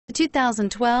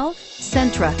2012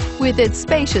 Sentra. With its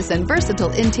spacious and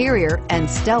versatile interior and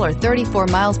stellar 34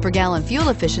 miles per gallon fuel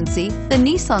efficiency, the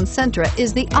Nissan Sentra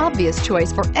is the obvious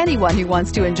choice for anyone who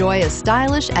wants to enjoy a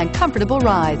stylish and comfortable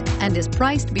ride and is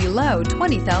priced below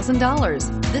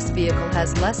 $20,000. This vehicle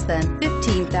has less than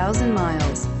 15,000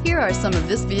 miles. Here are some of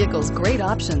this vehicle's great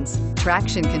options: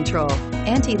 traction control,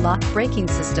 anti-lock braking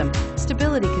system,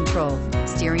 stability control,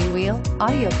 steering wheel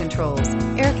audio controls,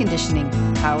 air conditioning,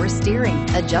 power steering,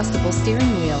 adjustable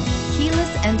steering wheel,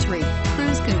 keyless entry,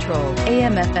 cruise control,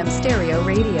 AM/FM stereo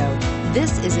radio.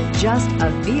 This isn't just a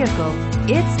vehicle,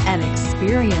 it's an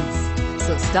experience.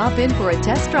 So stop in for a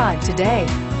test drive today.